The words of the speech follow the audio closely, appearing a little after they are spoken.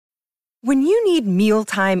When you need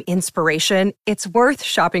mealtime inspiration, it's worth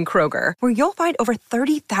shopping Kroger, where you'll find over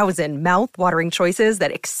 30,000 mouth-watering choices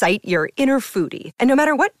that excite your inner foodie. And no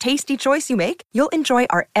matter what tasty choice you make, you'll enjoy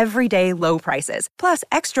our everyday low prices, plus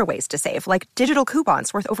extra ways to save, like digital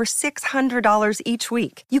coupons worth over $600 each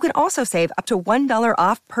week. You can also save up to $1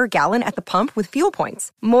 off per gallon at the pump with fuel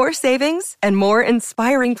points. More savings and more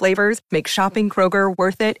inspiring flavors make shopping Kroger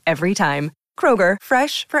worth it every time. Kroger,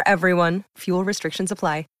 fresh for everyone. Fuel restrictions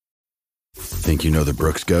apply. Think you know the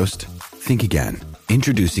Brooks Ghost? Think again.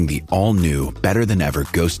 Introducing the all-new, better-than-ever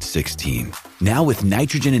Ghost 16. Now with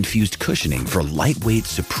nitrogen-infused cushioning for lightweight,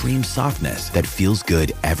 supreme softness that feels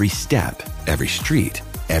good every step, every street,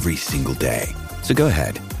 every single day. So go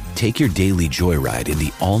ahead, take your daily joyride in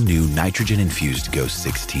the all-new nitrogen-infused Ghost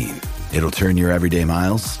 16. It'll turn your everyday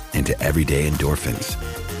miles into everyday endorphins.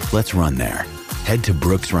 Let's run there. Head to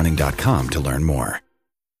brooksrunning.com to learn more.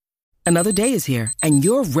 Another day is here, and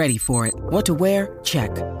you're ready for it. What to wear? Check.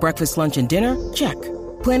 Breakfast, lunch, and dinner? Check.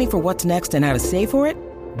 Planning for what's next and how to save for it?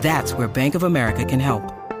 That's where Bank of America can help.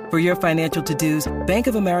 For your financial to-dos, Bank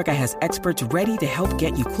of America has experts ready to help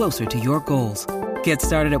get you closer to your goals. Get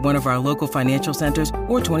started at one of our local financial centers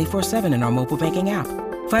or 24/7 in our mobile banking app.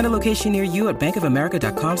 Find a location near you at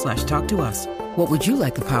bankofamerica.com/talktous. What would you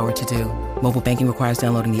like the power to do? Mobile banking requires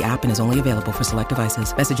downloading the app and is only available for select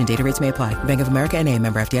devices. Message and data rates may apply. Bank of America N.A.,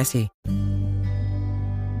 member FDIC.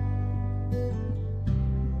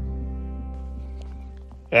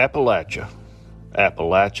 Appalachia.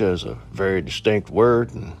 Appalachia is a very distinct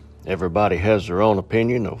word, and everybody has their own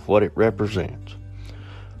opinion of what it represents.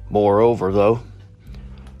 Moreover, though,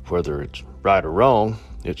 whether it's right or wrong,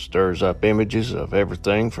 it stirs up images of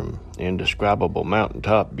everything from indescribable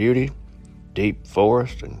mountaintop beauty, deep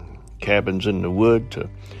forest, and cabins in the wood to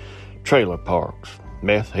trailer parks,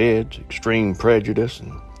 meth heads, extreme prejudice,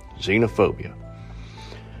 and xenophobia.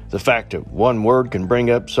 The fact that one word can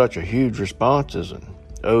bring up such a huge response is an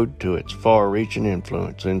ode to its far-reaching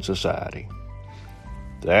influence in society.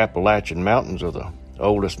 The Appalachian Mountains are the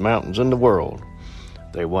oldest mountains in the world.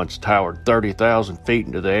 They once towered 30,000 feet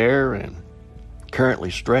into the air and currently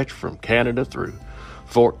stretch from Canada through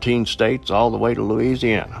 14 states all the way to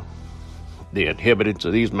Louisiana. The inhabitants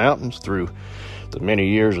of these mountains, through the many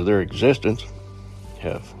years of their existence,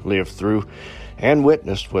 have lived through and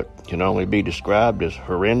witnessed what can only be described as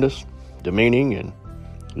horrendous, demeaning, and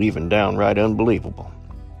even downright unbelievable.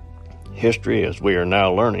 History, as we are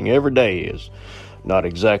now learning every day, is not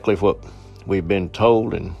exactly what we've been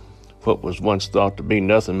told, and what was once thought to be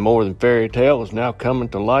nothing more than fairy tale is now coming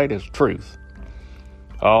to light as truth.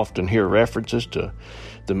 I often hear references to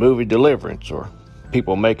the movie Deliverance, or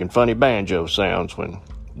people making funny banjo sounds when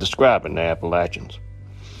describing the Appalachians.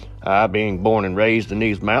 I, being born and raised in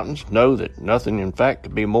these mountains, know that nothing in fact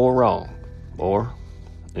could be more wrong, or,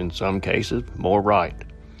 in some cases, more right.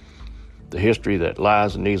 The history that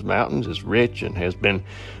lies in these mountains is rich and has been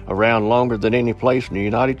around longer than any place in the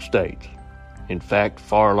United States. In fact,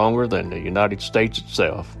 far longer than the United States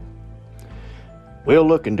itself. We'll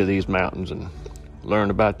look into these mountains and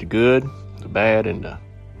learn about the good, the bad, and the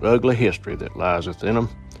ugly history that lies within them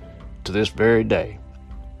to this very day.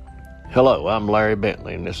 Hello, I'm Larry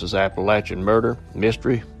Bentley, and this is Appalachian Murder,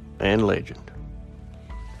 Mystery, and Legend.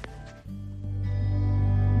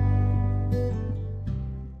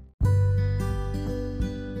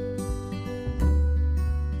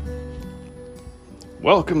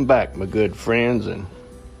 Welcome back, my good friends, and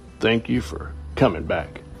thank you for coming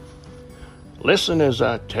back. Listen as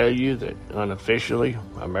I tell you that unofficially,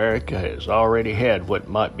 America has already had what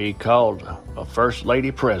might be called a First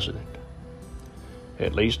Lady President,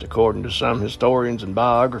 at least according to some historians and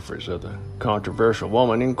biographers of the controversial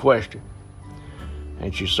woman in question.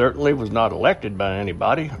 And she certainly was not elected by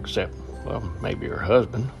anybody except, well, maybe her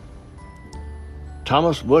husband.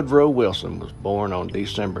 Thomas Woodrow Wilson was born on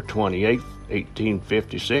December 28,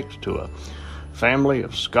 1856, to a family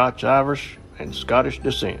of Scotch-Irish and Scottish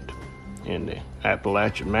descent in the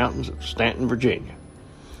Appalachian Mountains of Stanton, Virginia.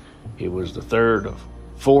 He was the third of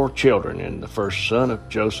 4 children and the first son of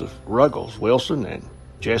Joseph Ruggles Wilson and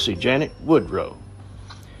Jessie Janet Woodrow.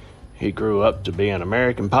 He grew up to be an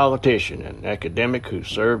American politician and academic who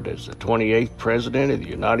served as the 28th President of the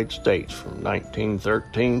United States from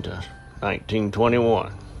 1913 to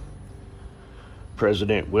 1921.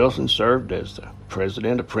 President Wilson served as the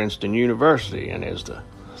president of Princeton University and as the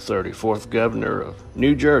 34th governor of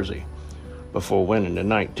New Jersey before winning the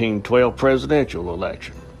 1912 presidential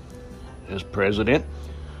election. As president,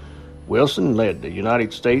 Wilson led the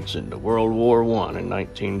United States into World War I in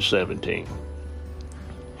 1917.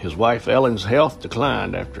 His wife Ellen's health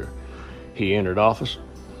declined after he entered office,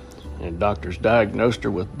 and doctors diagnosed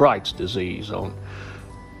her with Bright's disease on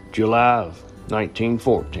July of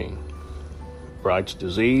 1914. Bright's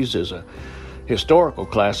disease is a historical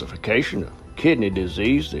classification of kidney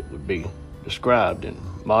disease that would be described in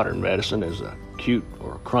modern medicine as acute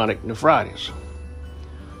or chronic nephritis.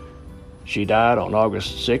 She died on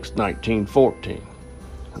August 6, 1914,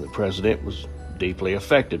 and the president was deeply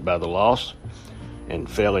affected by the loss and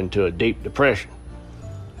fell into a deep depression.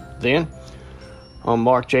 Then, on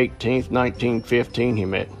March 18, 1915, he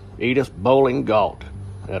met Edith Bowling Galt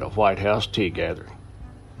at a White House tea gathering.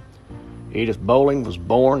 Edith Bowling was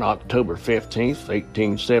born October 15,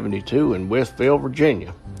 1872 in Wytheville,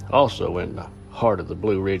 Virginia, also in the heart of the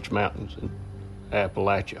Blue Ridge Mountains in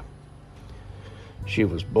Appalachia. She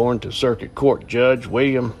was born to Circuit Court Judge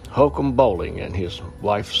William Holcomb Bowling and his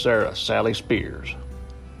wife Sarah Sally Spears.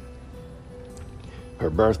 Her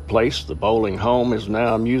birthplace, the Bowling home, is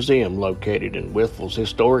now a museum located in Wytheville's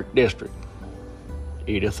historic district.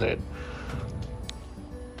 Edith had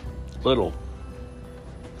little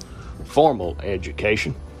formal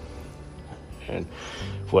education, and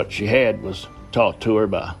what she had was taught to her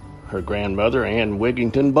by her grandmother, Ann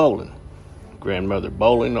Wigington Bowling. Grandmother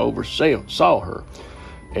Bowling oversaw her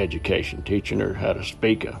education, teaching her how to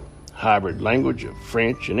speak a hybrid language of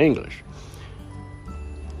French and English.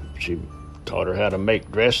 She taught her how to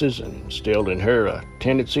make dresses and instilled in her a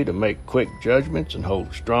tendency to make quick judgments and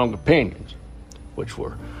hold strong opinions, which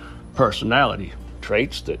were personality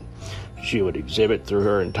traits that she would exhibit through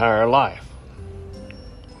her entire life.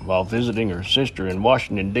 While visiting her sister in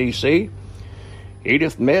Washington, D.C.,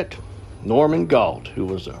 Edith met Norman Galt, who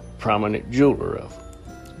was a prominent jeweler of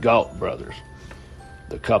Galt Brothers.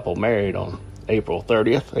 The couple married on April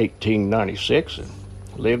 30th, 1896, and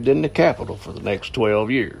lived in the capital for the next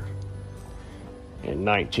 12 years. In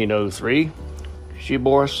 1903, she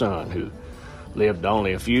bore a son who lived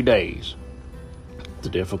only a few days. The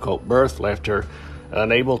difficult birth left her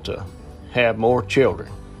unable to have more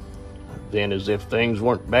children. Then, as if things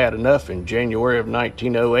weren't bad enough, in January of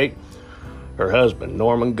 1908, her husband,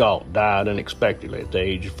 Norman Galt, died unexpectedly at the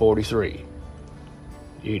age of 43.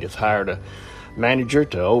 Edith hired a manager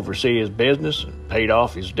to oversee his business and paid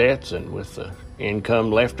off his debts, and with the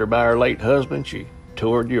income left her by her late husband, she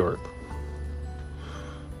toured Europe.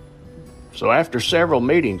 So after several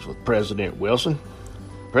meetings with President Wilson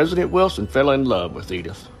fell in love with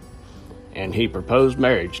Edith, and he proposed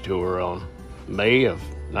marriage to her on May of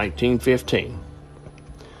 1915.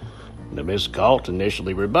 Now, Miss Galt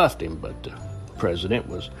initially rebuffed him, but the president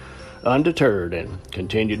was undeterred and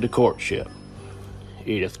continued the courtship.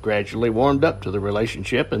 Edith gradually warmed up to the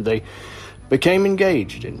relationship, and they became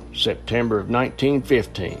engaged in September of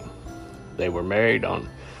 1915. They were married on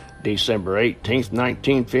December 18,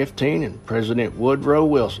 1915, and President Woodrow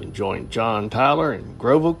Wilson joined John Tyler and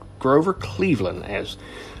Grover Cleveland as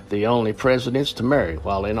the only presidents to marry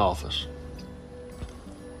while in office.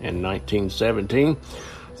 In 1917,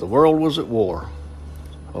 the world was at war,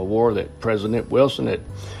 a war that President Wilson had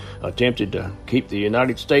attempted to keep the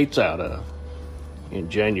United States out of. In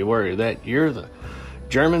January of that year, the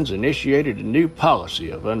Germans initiated a new policy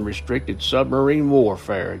of unrestricted submarine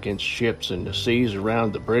warfare against ships in the seas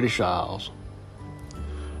around the British Isles.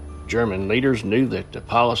 German leaders knew that the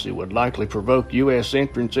policy would likely provoke U.S.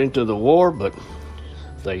 entrance into the war, but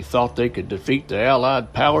they thought they could defeat the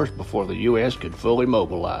Allied powers before the U.S. could fully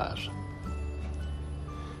mobilize.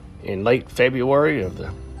 In late February,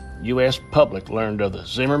 the U.S. public learned of the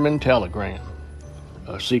Zimmerman Telegram,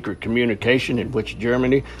 a secret communication in which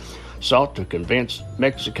Germany sought to convince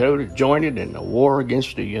Mexico to join it in a war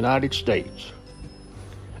against the United States.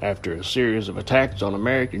 After a series of attacks on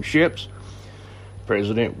American ships,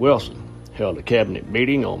 President Wilson held a cabinet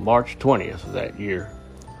meeting on March 20th of that year.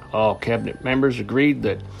 All cabinet members agreed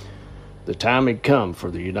that the time had come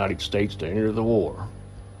for the United States to enter the war.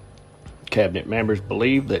 Cabinet members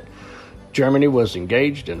believed that Germany was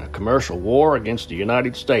engaged in a commercial war against the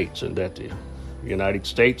United States and that the United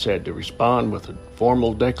States had to respond with a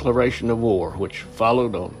formal declaration of war, which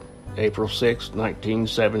followed on April 6,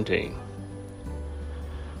 1917.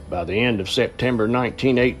 By the end of September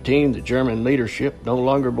 1918, the German leadership no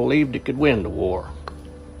longer believed it could win the war,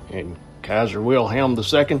 and Kaiser Wilhelm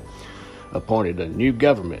II appointed a new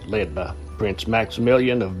government led by Prince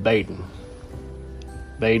Maximilian of Baden.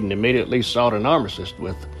 Baden immediately sought an armistice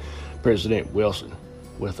with President Wilson,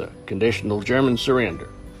 with a conditional German surrender.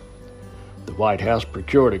 The White House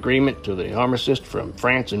procured agreement to the armistice from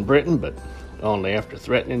France and Britain, but only after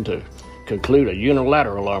threatening to conclude a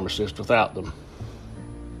unilateral armistice without them.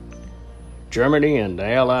 Germany and the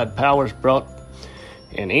Allied powers brought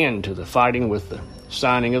an end to the fighting with the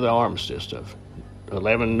signing of the armistice of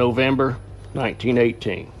 11 November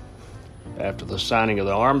 1918. After the signing of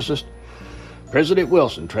the armistice, President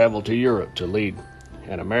Wilson traveled to Europe to lead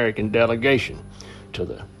an American delegation to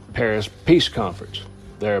the Paris Peace Conference,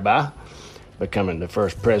 thereby becoming the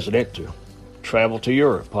first president to travel to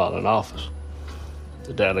Europe while in office.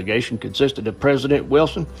 The delegation consisted of President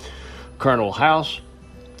Wilson, Colonel House,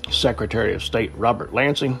 Secretary of State Robert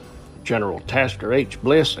Lansing, General Tasker H.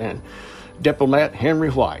 Bliss, and diplomat Henry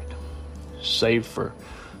White. Save for a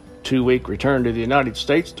 2-week return to the United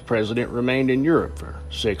States, the president remained in Europe for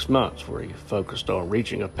 6 months, where he focused on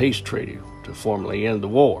reaching a peace treaty to formally end the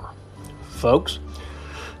war. Folks,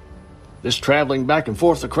 this traveling back and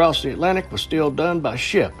forth across the Atlantic was still done by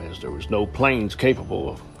ship, as there was no planes capable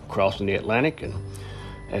of crossing the Atlantic, and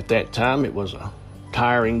at that time it was a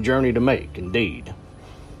tiring journey to make, indeed.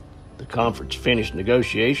 The conference finished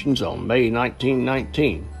negotiations on May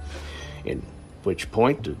 1919, at which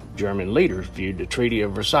point the German leaders viewed the Treaty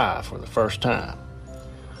of Versailles for the first time.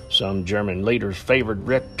 Some German leaders favored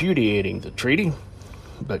repudiating the treaty,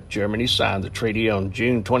 but Germany signed the treaty on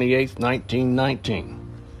June 28, 1919.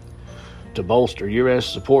 To bolster U.S.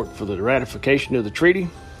 support for the ratification of the treaty,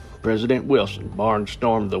 President Wilson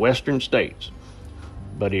barnstormed the western states,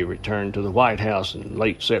 but he returned to the White House in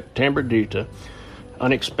late September due to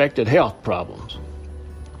unexpected health problems.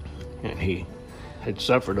 And he had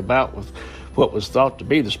suffered a bout with what was thought to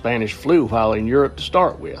be the Spanish flu while in Europe to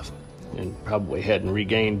start with, and probably hadn't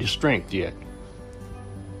regained his strength yet.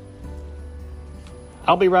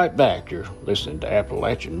 I'll be right back. You're listening to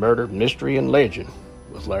Appalachian Murder, Mystery, and Legend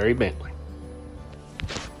with Larry Bentley.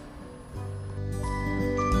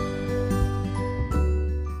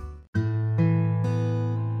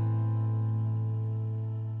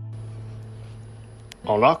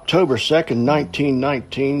 On October 2nd,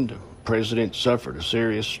 1919, the president suffered a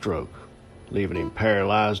serious stroke, leaving him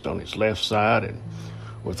paralyzed on his left side and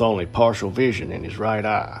with only partial vision in his right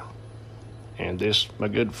eye. And this, my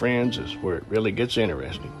good friends, is where it really gets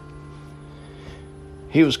interesting.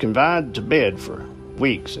 He was confined to bed for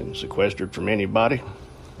weeks and sequestered from anybody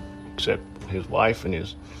except his wife and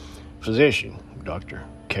his physician, Dr.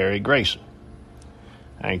 Cary Grayson.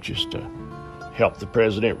 Anxious to help the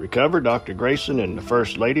president recover, Dr. Grayson and the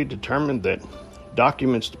First Lady determined that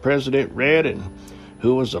documents the president read and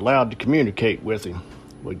who was allowed to communicate with him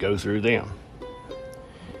would go through them.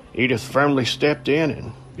 Edith firmly stepped in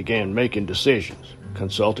and began making decisions.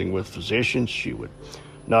 Consulting with physicians, she would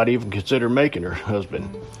not even consider making her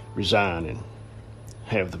husband resign and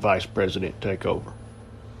have the vice president take over.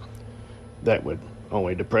 That would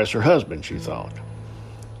only depress her husband, she thought.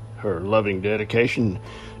 Her loving dedication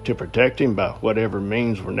to protect him by whatever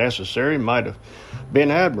means were necessary might have been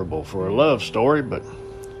admirable for a love story, but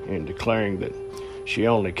in declaring that she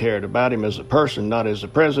only cared about him as a person, not as a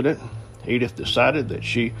president, Edith decided that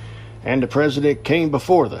she and the president came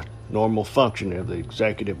before the normal function of the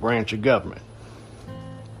executive branch of government.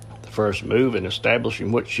 The first move in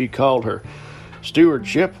establishing what she called her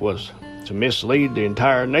stewardship was to mislead the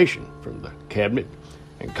entire nation, from the cabinet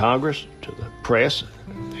and Congress to the press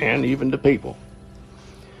and even the people.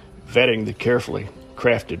 Vetting the carefully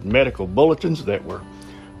crafted medical bulletins that were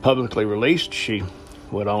publicly released, she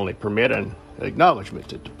would only permit an acknowledgement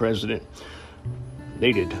that the president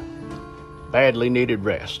badly needed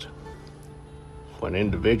rest. When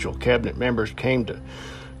individual cabinet members came to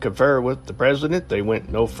confer with the president, they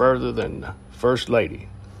went no further than the First Lady.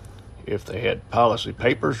 If they had policy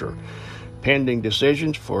papers or pending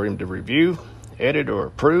decisions for him to review, edit, or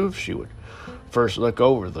approve, she would first look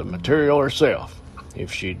over the material herself.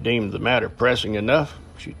 If she deemed the matter pressing enough,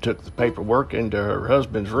 she took the paperwork into her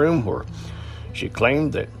husband's room, where she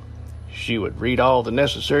claimed that she would read all the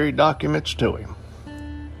necessary documents to him.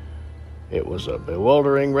 It was a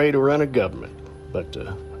bewildering way to run a government, but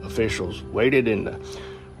the officials waited in the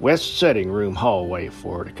west sitting room hallway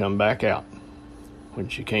for her to come back out. When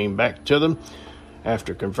she came back to them,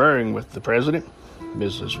 after conferring with the president,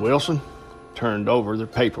 Mrs. Wilson turned over the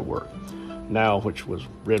paperwork, now which was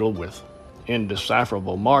riddled with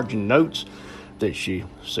indecipherable margin notes that she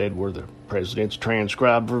said were the president's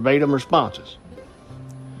transcribed verbatim responses.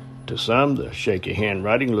 To some, the shaky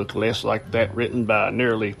handwriting looked less like that written by a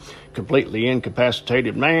nearly completely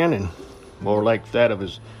incapacitated man and more like that of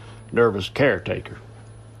his nervous caretaker.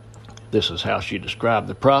 This is how she described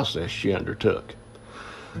the process she undertook.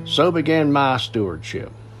 So began my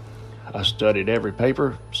stewardship. I studied every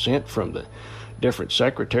paper sent from the different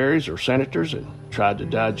secretaries or senators and tried to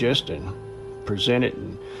digest and present it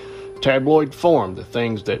in tabloid form, the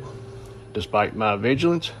things that, despite my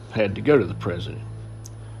vigilance, had to go to the president.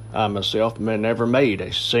 I myself never made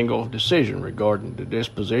a single decision regarding the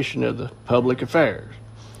disposition of the public affairs.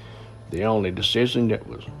 The only decision that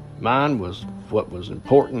was mine was what was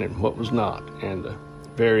important and what was not, and the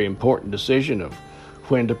very important decision of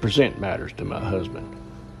when to present matters to my husband.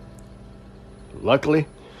 Luckily,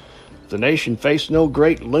 the nation faced no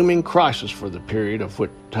great looming crisis for the period of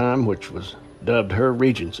time which was dubbed her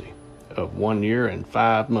regency of 1 year and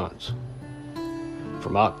 5 months.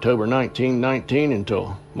 From October 1919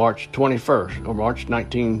 until March 21st, or March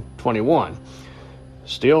 1921,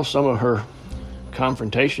 still some of her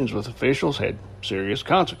confrontations with officials had serious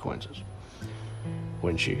consequences.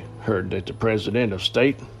 When she heard that the President of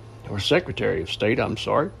State, or Secretary of State,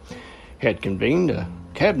 had convened a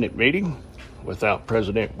cabinet meeting without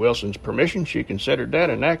President Wilson's permission, she considered that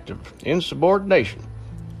an act of insubordination,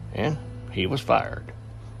 and he was fired.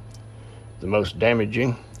 The most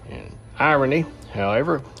damaging irony,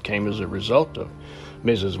 however, came as a result of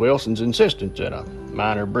Mrs. Wilson's insistence that a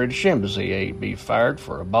minor British embassy aide be fired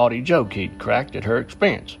for a bawdy joke he'd cracked at her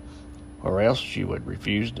expense, or else she would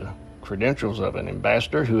refuse the credentials of an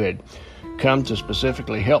ambassador who had come to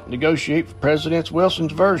specifically help negotiate for President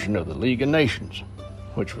Wilson's version of the League of Nations,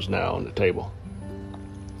 which was now on the table.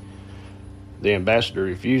 The ambassador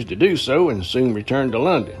refused to do so and soon returned to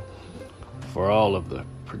London. For all of the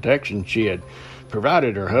protection she had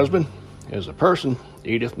provided her husband, as a person,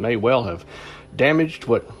 Edith may well have damaged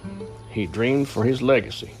what he dreamed for his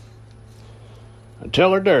legacy.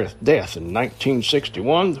 Until her death in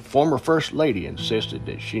 1961, the former First Lady insisted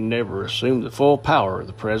that she never assumed the full power of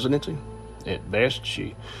the presidency. At best,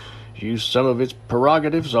 she used some of its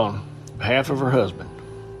prerogatives on behalf of her husband.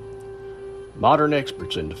 Modern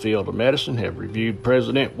experts in the field of medicine have reviewed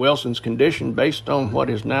President Wilson's condition based on what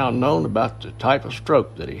is now known about the type of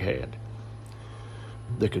stroke that he had.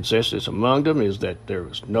 The consensus among them is that there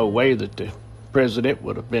was no way that the president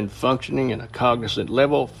would have been functioning in a cognizant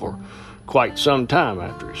level for quite some time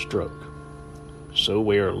after his stroke. So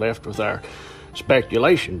we are left with our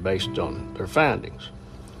speculation based on their findings.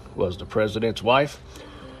 Was the president's wife,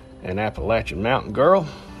 an Appalachian Mountain girl,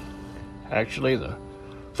 actually the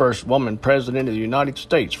first woman president of the United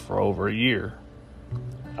States for over a year?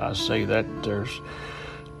 I say that there's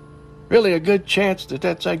really a good chance that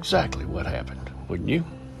that's exactly what happened, wouldn't you?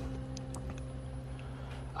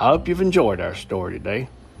 I hope you've enjoyed our story today.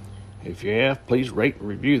 If you have, please rate and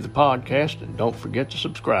review the podcast, and don't forget to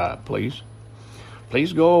subscribe, please.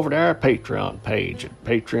 Please go over to our Patreon page at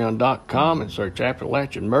patreon.com and search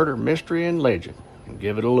Appalachian Murder, Mystery, and Legend and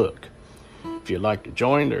give it a look. If you'd like to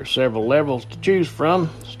join, there are several levels to choose from,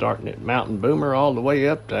 starting at Mountain Boomer all the way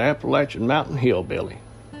up to Appalachian Mountain Hillbilly.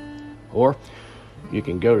 Or you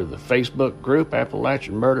can go to the Facebook group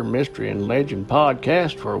Appalachian Murder, Mystery, and Legend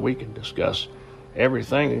Podcast, where we can discuss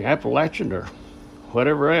everything Appalachian or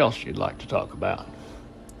whatever else you'd like to talk about.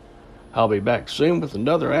 I'll be back soon with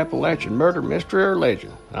another Appalachian Murder, Mystery, or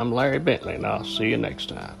Legend. I'm Larry Bentley, and I'll see you next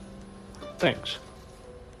time. Thanks.